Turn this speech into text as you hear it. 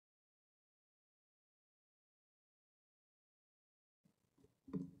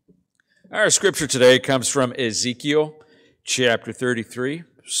Our scripture today comes from Ezekiel chapter 33,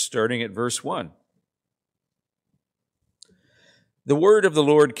 starting at verse 1. The word of the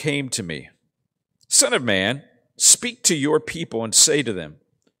Lord came to me. Son of man, speak to your people and say to them,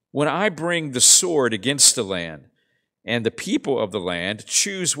 when I bring the sword against the land, and the people of the land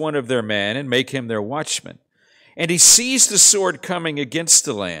choose one of their men and make him their watchman, and he sees the sword coming against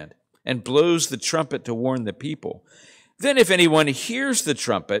the land, and blows the trumpet to warn the people, then if anyone hears the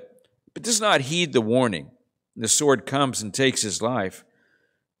trumpet, but does not heed the warning, and the sword comes and takes his life,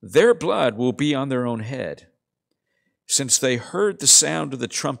 their blood will be on their own head. Since they heard the sound of the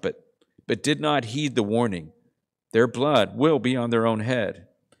trumpet, but did not heed the warning, their blood will be on their own head.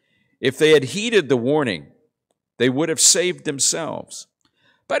 If they had heeded the warning, they would have saved themselves.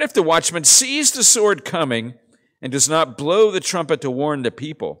 But if the watchman sees the sword coming and does not blow the trumpet to warn the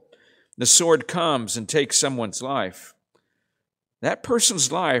people, the sword comes and takes someone's life. That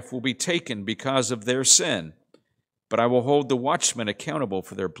person's life will be taken because of their sin, but I will hold the watchman accountable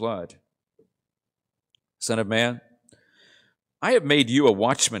for their blood. Son of man, I have made you a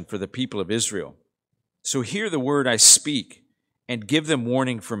watchman for the people of Israel. So hear the word I speak and give them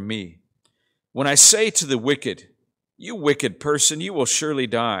warning from me. When I say to the wicked, you wicked person, you will surely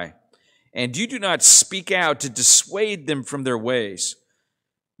die, and you do not speak out to dissuade them from their ways,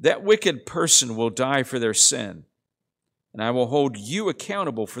 that wicked person will die for their sin, and I will hold you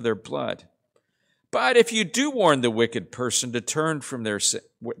accountable for their blood. But if you do warn the wicked person to turn from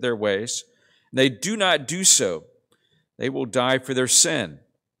their ways, and they do not do so, they will die for their sin,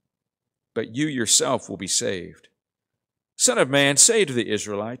 but you yourself will be saved. Son of man, say to the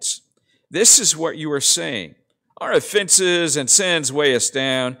Israelites, this is what you are saying. Our offenses and sins weigh us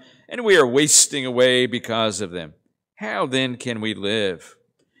down, and we are wasting away because of them. How then can we live?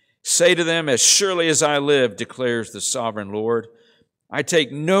 Say to them, as surely as I live, declares the sovereign Lord, I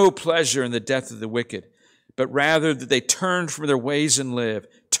take no pleasure in the death of the wicked, but rather that they turn from their ways and live.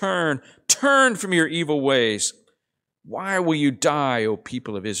 Turn from your evil ways. Why will you die, O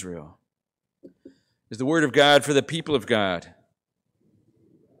people of Israel? Is the word of God for the people of God.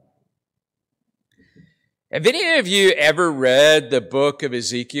 Have any of you ever read the book of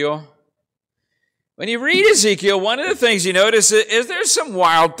Ezekiel? When you read Ezekiel, one of the things you notice is there's some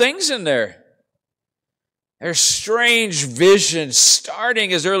wild things in there. There's strange visions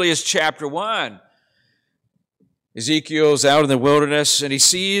starting as early as chapter 1. Ezekiel's out in the wilderness and he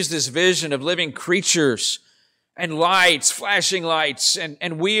sees this vision of living creatures and lights, flashing lights,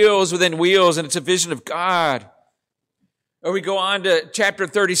 and wheels within wheels, and it's a vision of God. Or we go on to chapter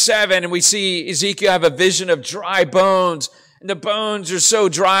 37 and we see Ezekiel have a vision of dry bones. And the bones are so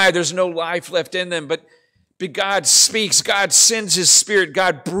dry, there's no life left in them. But God speaks, God sends His Spirit,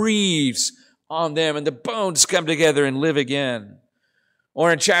 God breathes on them, and the bones come together and live again.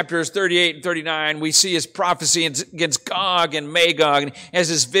 Or in chapters 38 and 39, we see his prophecy against Gog and Magog, and he has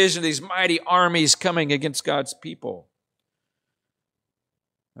this vision of these mighty armies coming against God's people.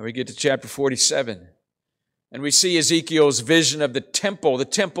 And we get to chapter 47, and we see Ezekiel's vision of the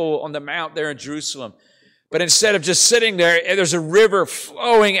temple on the mount there in Jerusalem. But instead of just sitting there, there's a river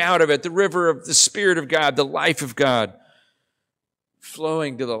flowing out of it, the river of the Spirit of God, the life of God,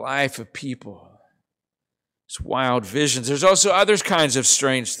 flowing to the life of people. It's wild visions. There's also other kinds of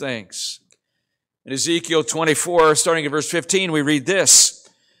strange things. In Ezekiel 24, starting at verse 15, we read this.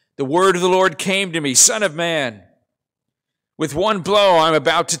 The word of the Lord came to me, Son of man, with one blow I'm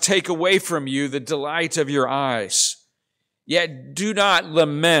about to take away from you the delight of your eyes. Yet do not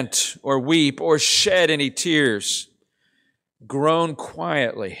lament or weep or shed any tears. Groan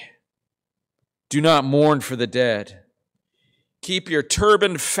quietly. Do not mourn for the dead. Keep your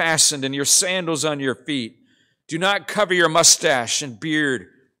turban fastened and your sandals on your feet. Do not cover your mustache and beard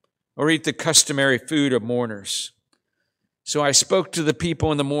or eat the customary food of mourners. So I spoke to the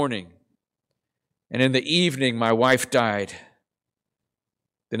people in the morning, and in the evening my wife died.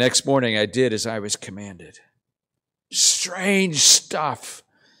 The next morning I did as I was commanded. Strange stuff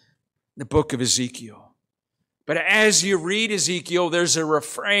in the book of Ezekiel. But as you read Ezekiel, there's a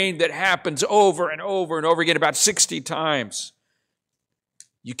refrain that happens over and over and over again, about 60 times.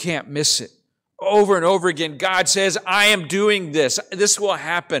 You can't miss it. Over and over again, God says, I am doing this. This will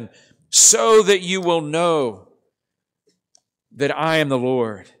happen so that you will know that I am the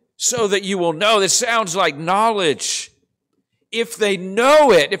Lord. So that you will know. This sounds like knowledge. If they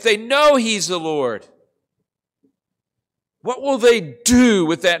know it, if they know He's the Lord, what will they do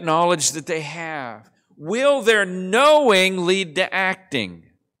with that knowledge that they have? Will their knowing lead to acting?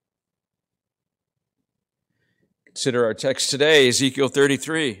 Consider our text today, Ezekiel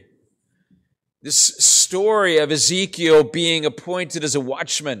 33. This story of Ezekiel being appointed as a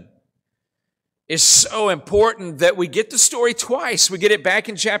watchman. is so important that we get the story twice. We get it back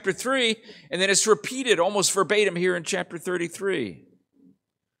in chapter 3, and then it's repeated almost verbatim here in chapter 33.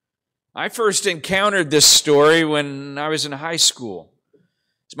 I first encountered this story when I was in high school.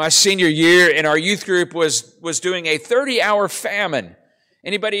 It's my senior year, and our youth group was doing a 30-hour famine.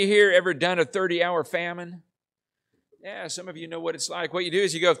 Anybody here ever done a 30-hour famine? Yeah, some of you know what it's like. What you do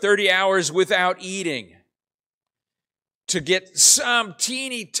is you go 30 hours without eating to get some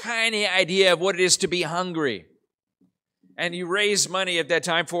teeny tiny idea of what it is to be hungry. And you raise money at that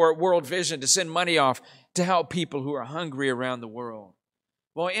time for World Vision to send money off to help people who are hungry around the world.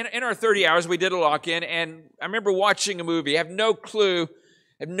 Well, in our 30 hours, we did a lock-in, and I remember watching a movie. I have no clue,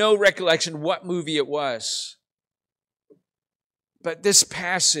 I have no recollection what movie it was. But this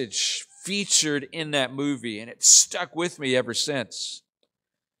passage featured in that movie, and it stuck with me ever since.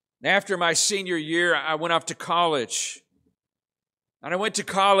 After my senior year, I went off to college. And I went to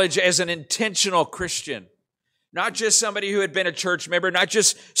college as an intentional Christian. Not just somebody who had been a church member, not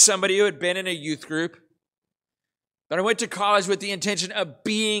just somebody who had been in a youth group. But I went to college with the intention of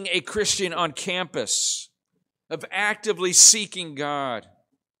being a Christian on campus, of actively seeking God,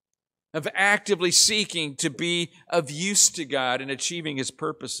 of actively seeking to be of use to God and achieving His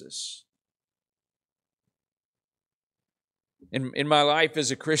purposes. In my life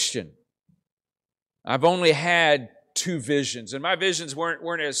as a Christian, I've only had 2 visions, and my visions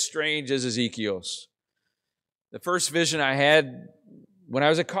weren't as strange as Ezekiel's. The first vision I had when I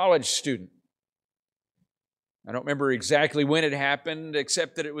was a college student. I don't remember exactly when it happened,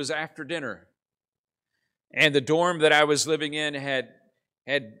 except that it was after dinner. And the dorm that I was living in had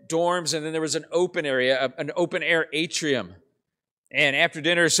dorms, and then there was an open area, an open-air atrium. And after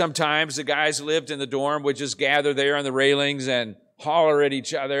dinner, sometimes the guys who lived in the dorm would just gather there on the railings and holler at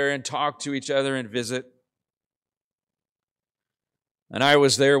each other and talk to each other and visit. And I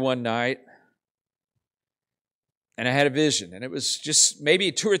was there one night, and I had a vision, and it was just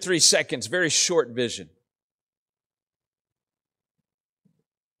maybe 2 or 3 seconds, very short vision.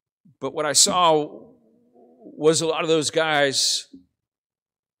 But what I saw was a lot of those guys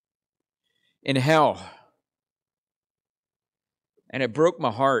in hell. And it broke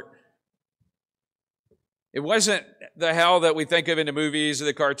my heart. It wasn't the hell that we think of in the movies or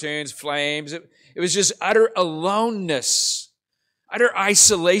the cartoons, flames. It was just utter aloneness, utter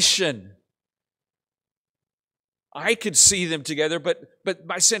isolation. I could see them together, but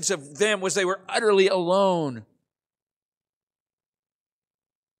my sense of them was they were utterly alone.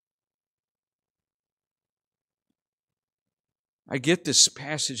 I get this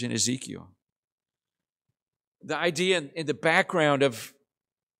passage in Ezekiel. The idea in the background of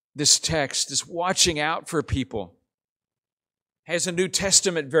this text, this watching out for people, has a New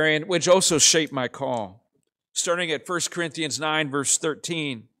Testament variant which also shaped my call. Starting at 1 Corinthians 9, verse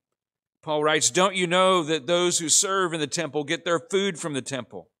 13, Paul writes, "Don't you know that those who serve in the temple get their food from the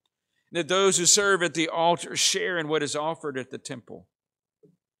temple, and that those who serve at the altar share in what is offered at the temple?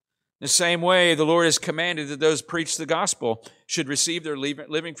 In the same way, the Lord has commanded that those who preach the gospel should receive their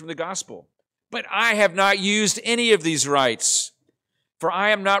living from the gospel. But I have not used any of these rights, for I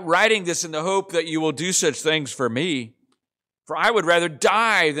am not writing this in the hope that you will do such things for me. For I would rather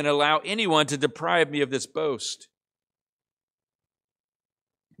die than allow anyone to deprive me of this boast."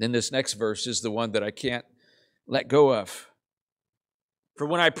 Then this next verse is the one that I can't let go of. "For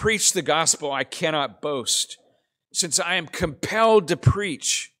when I preach the gospel, I cannot boast, since I am compelled to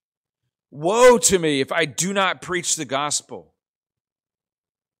preach. Woe to me if I do not preach the gospel."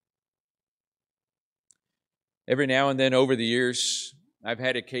 Every now and then over the years, I've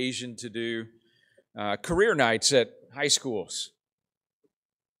had occasion to do career nights at high schools.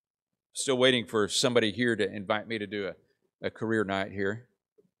 Still waiting for somebody here to invite me to do a career night here.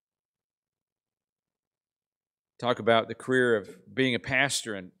 Talk about the career of being a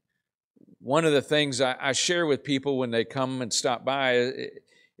pastor. And one of the things I share with people when they come and stop by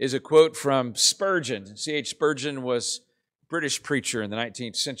is a quote from Spurgeon. C.H. Spurgeon was a British preacher in the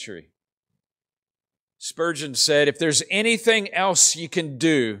 19th century. Spurgeon said, "If there's anything else you can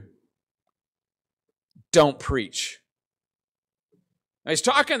do, don't preach." Now, he's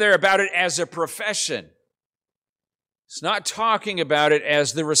talking there about it as a profession. He's not talking about it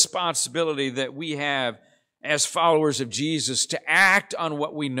as the responsibility that we have as followers of Jesus to act on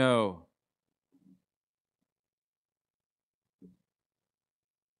what we know.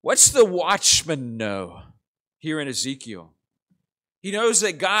 What's the watchman know here in Ezekiel? He knows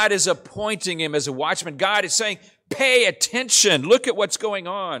that God is appointing him as a watchman. God is saying, pay attention. Look at what's going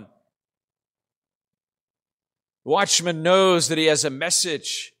on. The watchman knows that he has a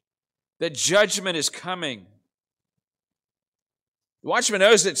message, that judgment is coming. The watchman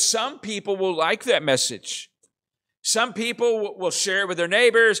knows that some people will like that message. Some people will share it with their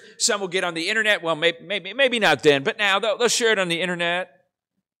neighbors. Some will get on the internet. Well, maybe not then, but now they'll share it on the internet.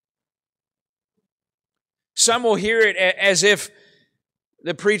 Some will hear it as if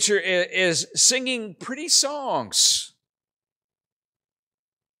the preacher is singing pretty songs.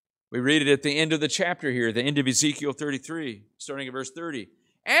 We read it at the end of the chapter here, the end of Ezekiel 33, starting at verse 30.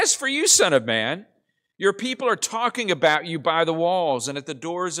 As for you, son of man, your people are talking about you by the walls and at the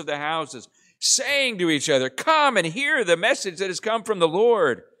doors of the houses, saying to each other, come and hear the message that has come from the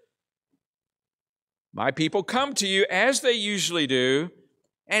Lord. My people come to you as they usually do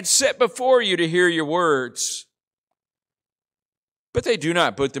and sit before you to hear your words. But they do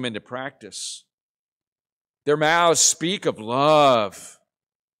not put them into practice. Their mouths speak of love.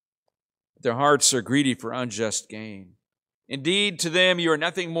 Their hearts are greedy for unjust gain. Indeed, to them you are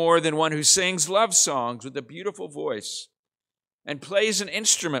nothing more than one who sings love songs with a beautiful voice and plays an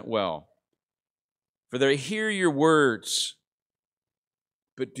instrument well. For they hear your words,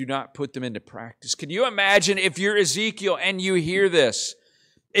 but do not put them into practice. Can you imagine if you're Ezekiel and you hear this?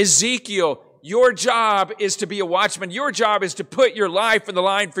 Ezekiel, your job is to be a watchman. Your job is to put your life in the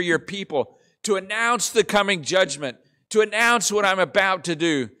line for your people, to announce the coming judgment, to announce what I'm about to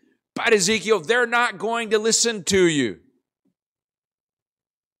do. But Ezekiel, they're not going to listen to you.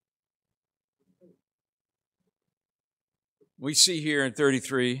 We see here in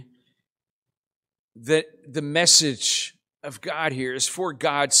 33 that the message of God here is for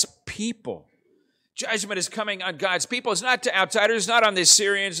God's people. Judgment is coming on God's people. It's not to outsiders. It's not on the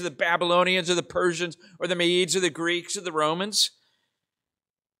Assyrians or the Babylonians or the Persians or the Medes or the Greeks or the Romans.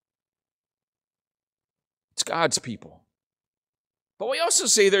 It's God's people. But we also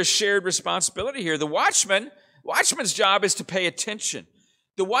see there's shared responsibility here. The watchman's job is to pay attention.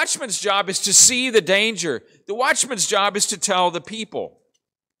 The watchman's job is to see the danger. The watchman's job is to tell the people.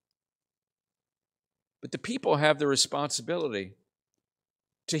 But the people have the responsibility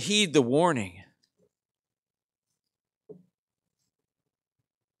to heed the warning.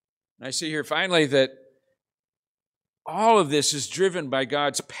 And I see here finally that all of this is driven by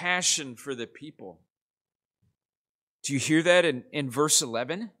God's passion for the people. Do you hear that in verse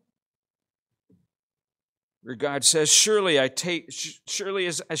 11? Where God says, surely as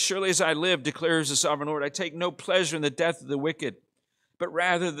I live, declares the sovereign Lord, I take no pleasure in the death of the wicked, but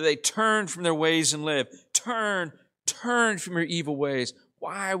rather that they turn from their ways and live. Turn from your evil ways.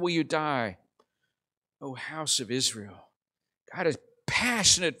 Why will you die, O house of Israel? God is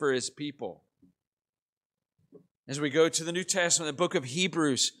passionate for his people. As we go to the New Testament, the book of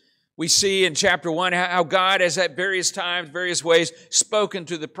Hebrews, we see in chapter 1 how God has at various times, various ways, spoken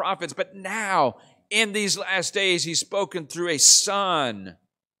to the prophets, but now, in these last days, he's spoken through a Son.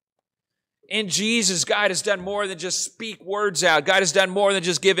 In Jesus, God has done more than just speak words out. God has done more than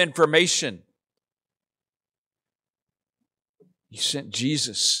just give information. He sent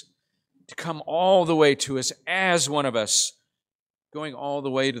Jesus to come all the way to us as one of us, going all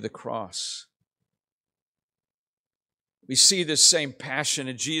the way to the cross. We see this same passion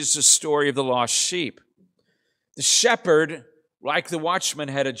in Jesus' story of the lost sheep. The shepherd, like the watchman,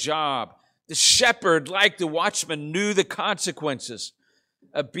 had a job. The shepherd, like the watchman, knew the consequences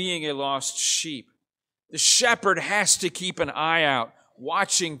of being a lost sheep. The shepherd has to keep an eye out,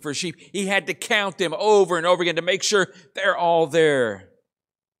 watching for sheep. He had to count them over and over again to make sure they're all there.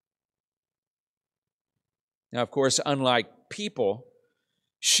 Now, of course, unlike people,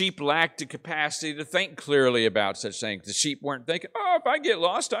 sheep lacked the capacity to think clearly about such things. The sheep weren't thinking, oh, if I get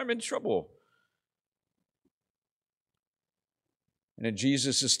lost, I'm in trouble. And in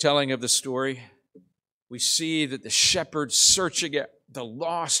Jesus' telling of the story, we see that the shepherd searching at the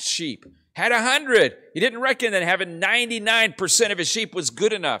lost sheep had 100. He didn't reckon that having 99% of his sheep was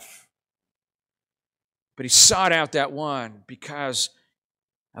good enough. But he sought out that one because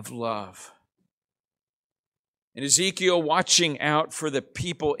of love. In Ezekiel, watching out for the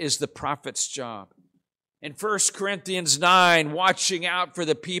people is the prophet's job. In 1 Corinthians 9, watching out for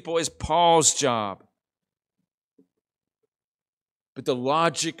the people is Paul's job. But the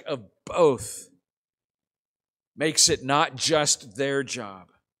logic of both makes it not just their job.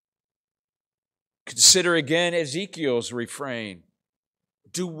 Consider again Ezekiel's refrain.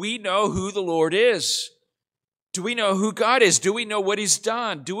 Do we know who the Lord is? Do we know who God is? Do we know what He's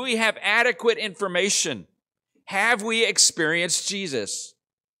done? Do we have adequate information? Have we experienced Jesus?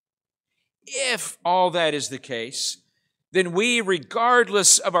 If all that is the case, then we,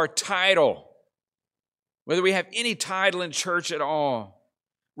 regardless of our title, whether we have any title in church at all,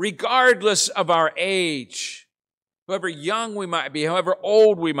 regardless of our age, however young we might be, however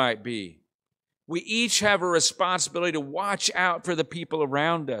old we might be, We each have a responsibility to watch out for the people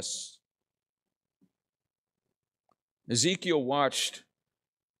around us. Ezekiel watched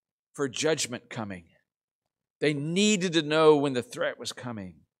for judgment coming. They needed to know when the threat was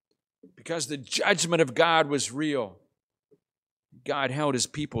coming because the judgment of God was real. God held his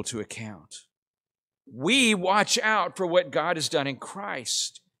people to account. We watch out for what God has done in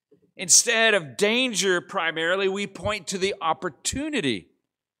Christ. Instead of danger primarily, we point to the opportunity.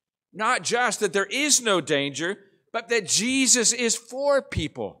 Not just that there is no danger, but that Jesus is for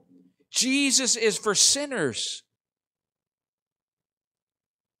people. Jesus is for sinners.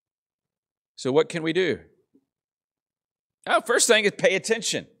 So what can we do? Oh, first thing is pay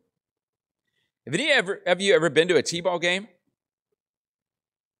attention. Have you ever been to a T-ball game?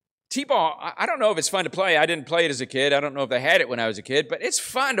 T-ball, I don't know if it's fun to play. I didn't play it as a kid. I don't know if they had it when I was a kid, but it's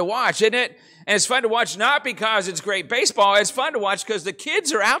fun to watch, isn't it? And it's fun to watch not because it's great baseball. It's fun to watch because the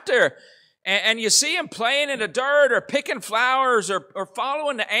kids are out there and you see them playing in the dirt or picking flowers or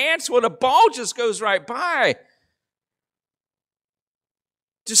following the ants. Well, the ball just goes right by.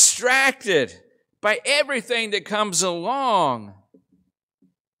 Distracted by everything that comes along.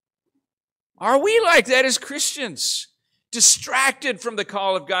 Are we like that as Christians? Distracted from the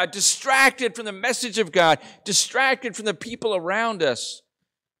call of God, distracted from the message of God, distracted from the people around us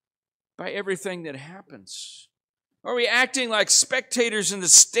by everything that happens? Are we acting like spectators in the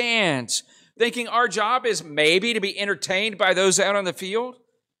stands, thinking our job is maybe to be entertained by those out on the field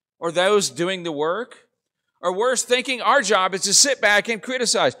or those doing the work? Or worse, thinking our job is to sit back and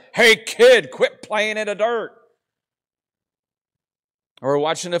criticize. Hey, kid, quit playing in the dirt. Or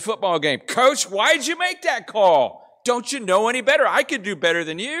watching a football game. Coach, why'd you make that call? Don't you know any better? I could do better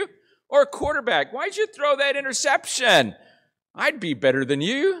than you. Or a quarterback, why'd you throw that interception? I'd be better than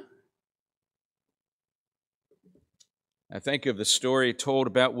you. I think of the story told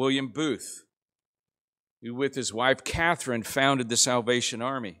about William Booth, who with his wife Catherine founded the Salvation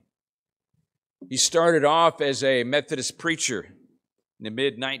Army. He started off as a Methodist preacher in the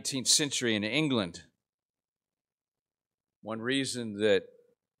mid-19th century in England. One reason that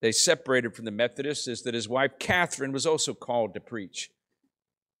they separated from the Methodists is that his wife Catherine was also called to preach.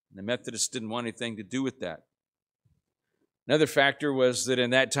 And the Methodists didn't want anything to do with that. Another factor was that in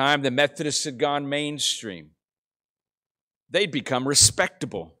that time, the Methodists had gone mainstream. They'd become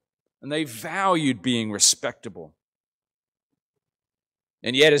respectable, and they valued being respectable.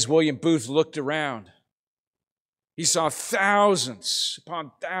 And yet, as William Booth looked around, he saw thousands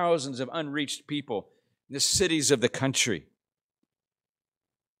upon thousands of unreached people in the cities of the country.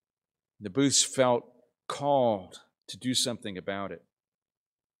 The Booths felt called to do something about it.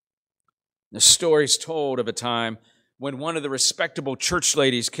 The story's told of a time when one of the respectable church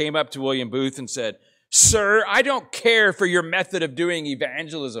ladies came up to William Booth and said, "Sir, I don't care for your method of doing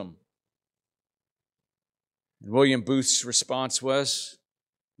evangelism." And William Booth's response was,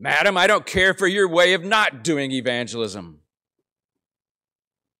 "Madam, I don't care for your way of not doing evangelism."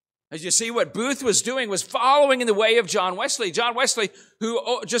 As you see, what Booth was doing was following in the way of John Wesley. John Wesley,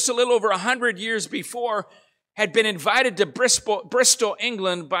 who just a little over 100 years before had been invited to Bristol,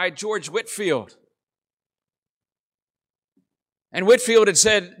 England by George Whitefield. And Whitefield had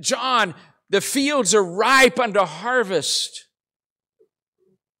said, "John, the fields are ripe unto harvest,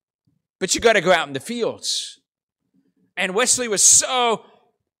 but you got to go out in the fields." And Wesley was so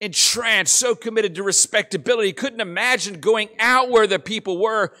entranced, so committed to respectability, he couldn't imagine going out where the people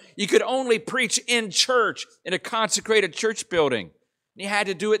were. You could only preach in church, in a consecrated church building. And he had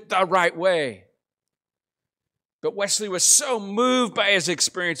to do it the right way. But Wesley was so moved by his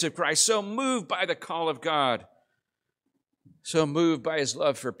experience of Christ, so moved by the call of God, so moved by his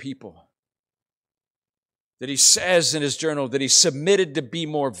love for people, that he says in his journal that he submitted to be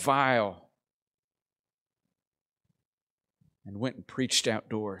more vile and went and preached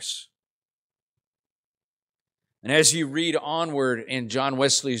outdoors. And as you read onward in John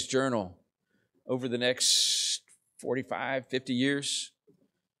Wesley's journal over the next 45, 50 years,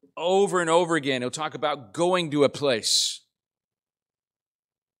 over and over again, he'll talk about going to a place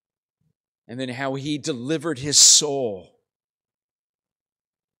and then how he delivered his soul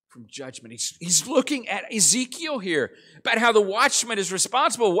from judgment. He's looking at Ezekiel here, about how the watchman is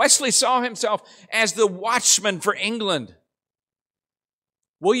responsible. Wesley saw himself as the watchman for England.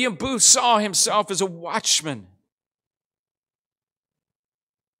 William Booth saw himself as a watchman.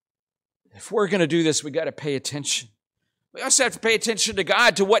 If we're going to do this, we got to pay attention. We also have to pay attention to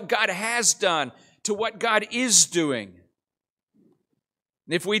God, to what God has done, to what God is doing.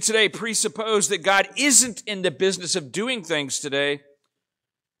 And if we today presuppose that God isn't in the business of doing things today,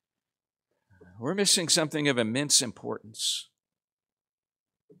 we're missing something of immense importance.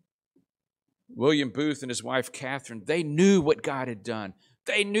 William Booth and his wife Catherine, they knew what God had done.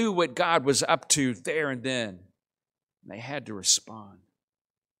 They knew what God was up to there and then. They had to respond.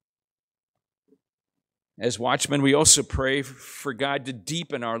 As watchmen, we also pray for God to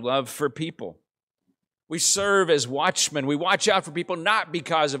deepen our love for people. We serve as watchmen. We watch out for people not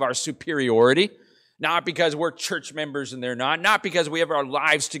because of our superiority, not because we're church members and they're not because we have our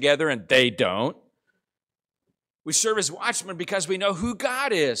lives together and they don't. We serve as watchmen because we know who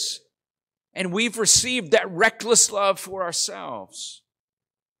God is, and we've received that reckless love for ourselves.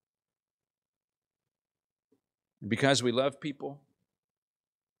 And because we love people,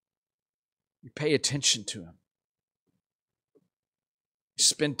 we pay attention to them. We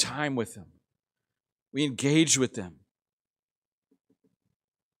spend time with them. We engage with them.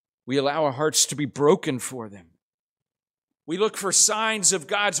 We allow our hearts to be broken for them. We look for signs of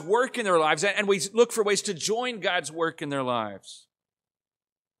God's work in their lives, and we look for ways to join God's work in their lives.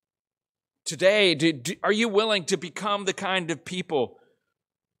 Today, are you willing to become the kind of people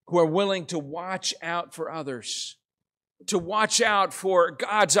who are willing to watch out for others, to watch out for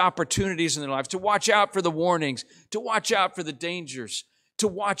God's opportunities in their lives, to watch out for the warnings, to watch out for the dangers, to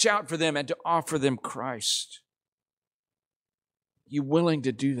watch out for them and to offer them Christ? You willing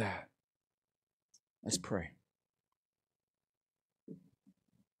to do that? Let's pray.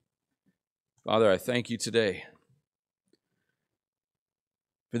 Father, I thank you today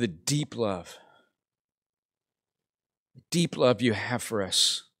for the deep love you have for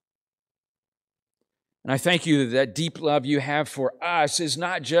us. And I thank you that that deep love you have for us is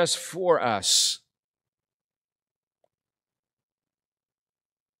not just for us,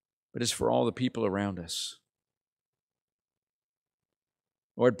 but is for all the people around us.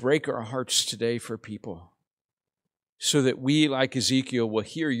 Lord, break our hearts today for people so that we, like Ezekiel, will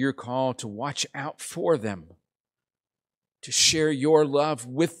hear your call to watch out for them, to share your love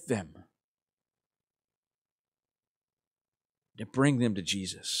with them, to bring them to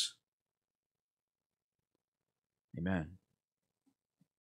Jesus. Amen.